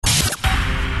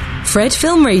Fred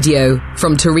Film Radio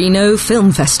from Torino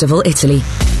Film Festival, Italy.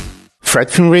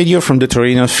 Fred Film Radio from the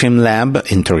Torino Film Lab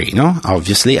in Torino.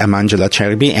 Obviously, I'm Angela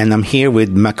Cerbi, and I'm here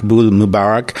with Makbul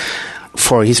Mubarak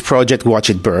for his project Watch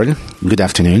It Burn. Good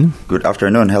afternoon. Good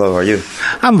afternoon. Hello, how are you?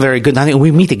 I'm very good.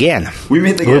 We meet again. We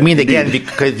meet again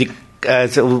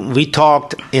because we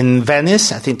talked in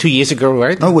Venice, I think 2 years ago,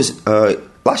 right? No, it was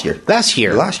last year. Last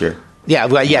year. Yeah,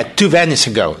 well, 2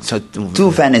 Venices ago. So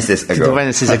 2 Venices ago. 2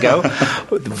 Venices ago,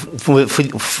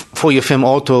 for your film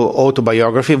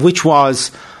autobiography, which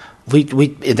was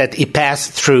that it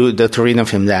passed through the Torino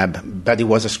Film Lab, but it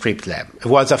was a script lab. It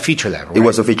was a feature lab. Right? It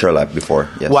was a feature lab before.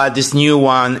 Yes. Well, this new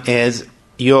one is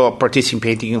you're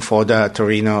participating for the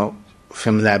Torino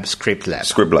Film Lab script lab.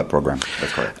 Script lab program.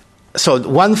 That's correct. So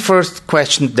one first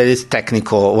question that is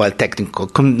technical about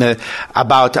the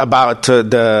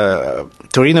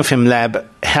Torino Film Lab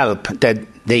help that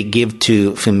they give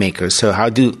to filmmakers. So how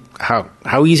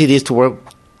easy it is to work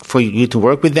for you to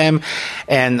work with them,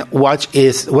 and what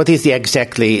is the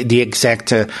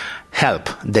exact help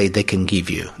they can give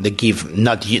you? They give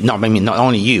not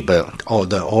only you, but all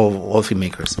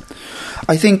filmmakers.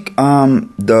 I think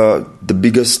the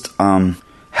biggest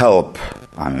help.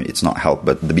 I mean, it's not help,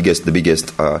 but the biggest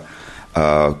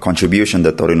contribution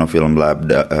that Torino Film Lab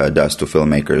does to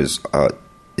filmmakers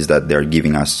is that they're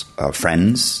giving us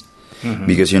friends. Mm-hmm.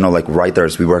 Because, like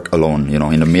writers, we work alone,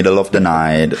 in the middle of the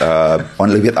night,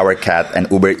 only with our cat and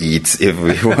Uber Eats if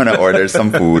we want to order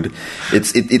some food.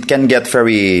 It can get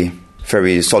very,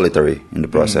 very solitary in the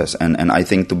process. Mm-hmm. And I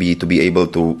think to be able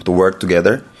to work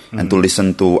together and to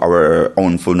listen to our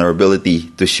own vulnerability,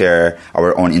 to share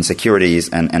our own insecurities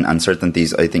and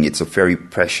uncertainties, I think it's a very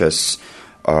precious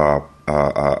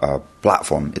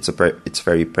platform. It's a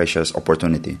very precious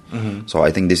opportunity. Mm-hmm. So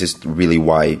I think this is really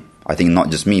why I think not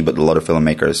just me, but a lot of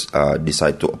filmmakers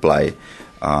decide to apply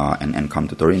and come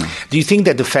to Torino. Do you think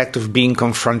that the fact of being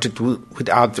confronted with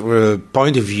other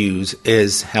point of views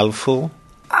is helpful?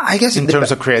 I guess in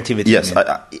terms of creativity. Yes,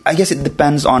 I guess it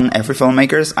depends on every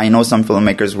filmmakers. I know some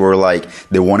filmmakers were like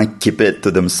they want to keep it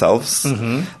to themselves.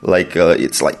 Mm-hmm. Like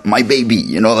it's like my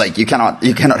baby, like you cannot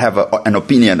have an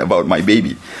opinion about my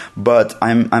baby. But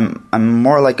I'm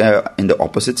more like in the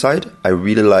opposite side. I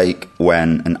really like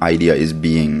when an idea is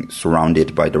being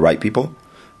surrounded by the right people.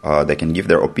 They can give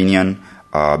their opinion.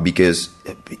 Because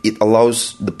it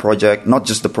allows the project, not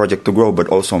just the project to grow, but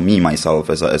also me, myself,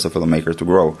 as a filmmaker to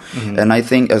grow. Mm-hmm. And I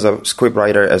think as a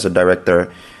scriptwriter, as a director,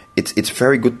 it's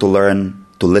very good to learn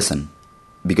to listen.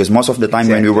 Because most of the time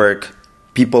when we work,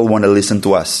 people want to listen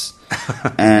to us.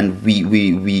 And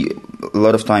we a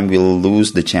lot of time we'll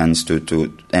lose the chance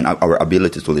to and our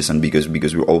ability to listen because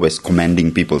we're always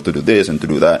commanding people to do this and to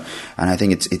do that. And I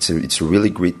think it's a really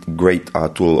great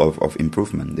tool of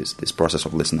improvement, this process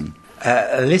of listening.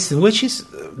 Listen, which is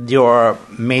your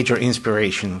major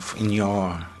inspiration in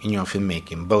your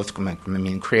filmmaking, both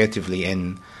creatively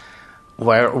and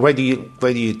where do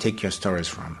you take your stories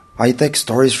from? I take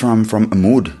stories from a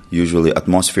mood, usually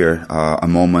atmosphere, a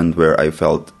moment where I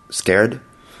felt scared,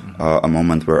 a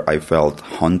moment where I felt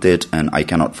haunted, and I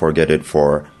cannot forget it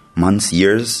for months,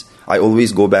 years. I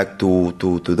always go back to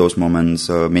those moments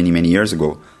many years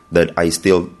ago that I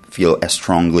still feel as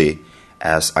strongly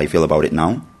as I feel about it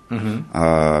now.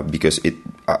 Mm-hmm. Because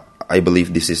I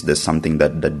believe this is something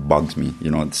that bugs me.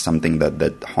 It's something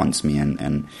that haunts me,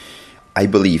 and I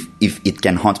believe if it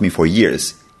can haunt me for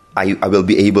years, I will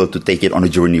be able to take it on a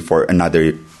journey for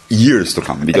another years to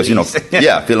come. Because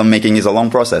filmmaking is a long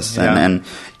process, and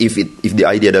if the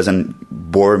idea doesn't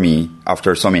bore me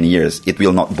after so many years, it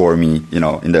will not bore me,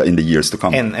 in the years to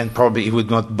come. And probably it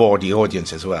would not bore the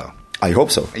audience as well. I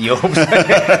hope so. You hope so.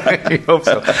 You hope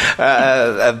so.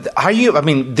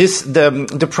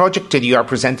 The project that you are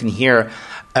presenting here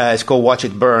is called Watch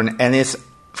It Burn, and it's,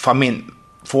 for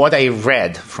what I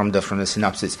read from the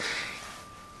synopsis,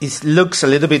 it looks a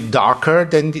little bit darker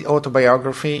than the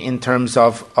autobiography in terms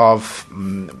of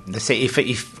let's say,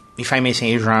 if I may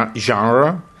say,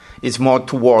 genre. It's more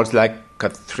towards like a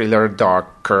thriller,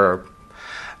 darker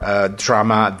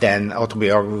drama than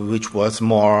autobiography, which was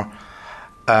more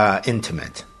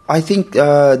intimate. I think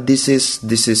this is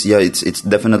it's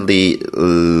definitely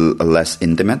less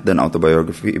intimate than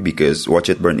autobiography, because Watch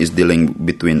It Burn is dealing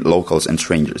between locals and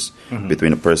strangers, mm-hmm.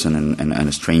 between a person and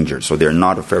a stranger. So they're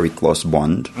not a very close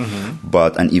bond, mm-hmm.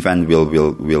 but an event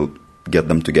will get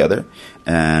them together.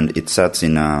 And it sets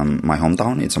in my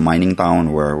hometown. It's a mining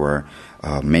town where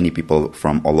many people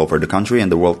from all over the country and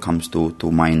the world comes to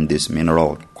mine this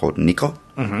mineral called nickel.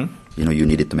 Mm-hmm. you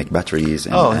need it to make batteries.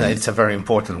 It's a very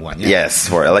important one. Yeah. Yes,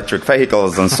 for electric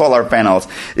vehicles and solar panels.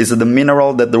 It's the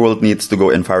mineral that the world needs to go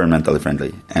environmentally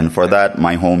friendly. And for that,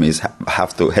 my home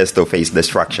has to face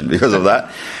destruction because of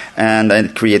that. And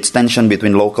it creates tension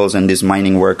between locals and these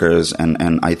mining workers.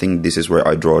 And I think this is where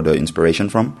I draw the inspiration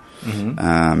from.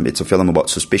 Mm-hmm. It's a film about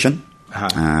suspicion.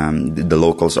 The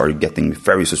locals are getting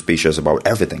very suspicious about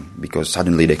everything because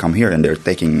suddenly they come here and they're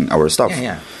taking our stuff.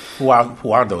 Yeah. Who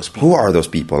are those people? Who are those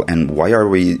people, and why are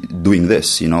we doing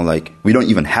this? We don't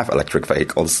even have electric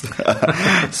vehicles.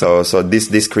 So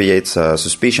this creates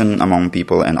suspicion among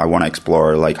people, and I want to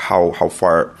explore how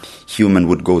far human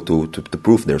would go to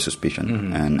prove their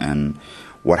suspicion, and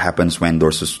what happens when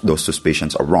those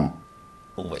suspicions are wrong,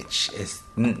 which is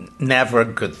never a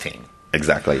good thing.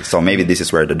 Exactly. So maybe this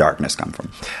is where the darkness comes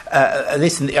from.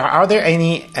 Listen, are there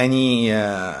any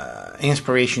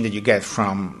inspiration that you get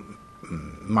from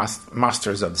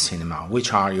masters of the cinema?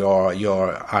 Which are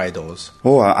your idols?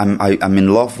 I'm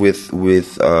in love with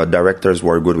directors who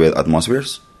are good with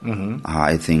atmospheres.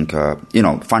 I think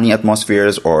funny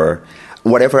atmospheres or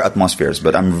whatever atmospheres.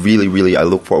 But I'm really I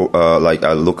look for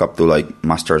I look up to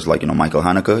masters like Michael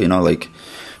Haneke.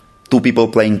 Two people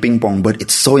playing ping pong, but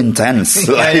it's so intense.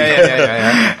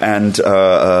 Yeah. And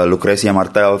Lucrecia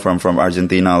Martel from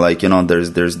Argentina,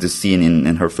 there's this scene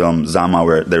in her film Zama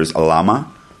where there's a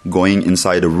llama going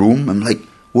inside a room. I'm like,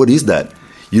 what is that?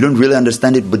 You don't really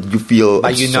understand it, but you feel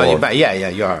absorbed.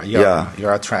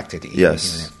 You're attracted.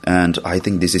 Yes, and I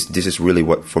think this is really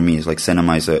what for me is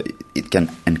cinema it can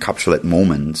encapsulate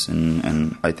moments,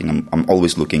 and I think I'm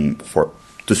always looking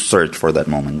to search for that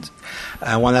moment.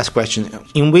 One last question: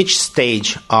 in which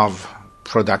stage of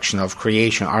production of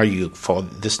creation are you for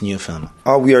this new film?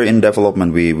 We are in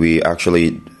development. We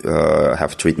actually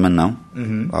have treatment now.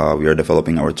 We are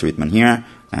developing our treatment here.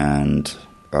 And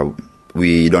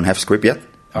we don't have script yet,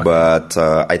 but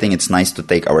I think it's nice to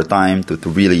take our time to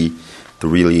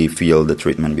really feel the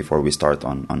treatment before we start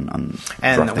on.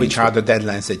 And which are the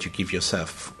deadlines that you give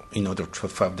yourself in order to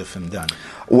have the film done?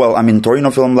 Well,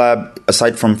 Torino Film Lab,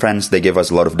 aside from France, they give us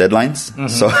a lot of deadlines.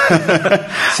 So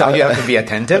you have to be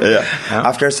attentive. Yeah.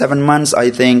 After 7 months, I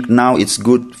think now it's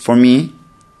good for me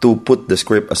to put the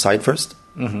script aside first.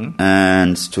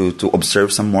 And to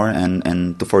observe some more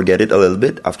and to forget it a little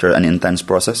bit after an intense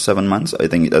process, 7 months. I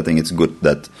think it's good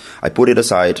that I put it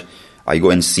aside, I go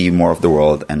and see more of the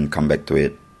world and come back to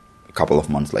it a couple of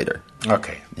months later.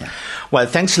 Okay. Yeah. Well,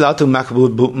 thanks a lot to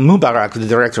Makbul Mubarak, the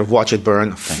director of Watch It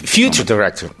Burn, future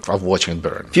director of Watch It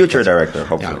Burn. Future director,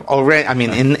 hopefully. Yeah, already,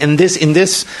 in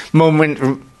this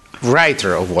moment,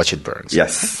 writer of Watch It Burn.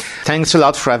 Yes. Thanks a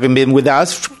lot for having been with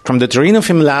us from the Torino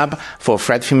Film Lab for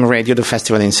Fred Film Radio, the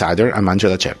Festival Insider. I'm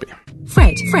Angela Ceppi.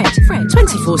 Fred,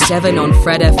 24/7 on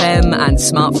Fred FM and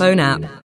smartphone app.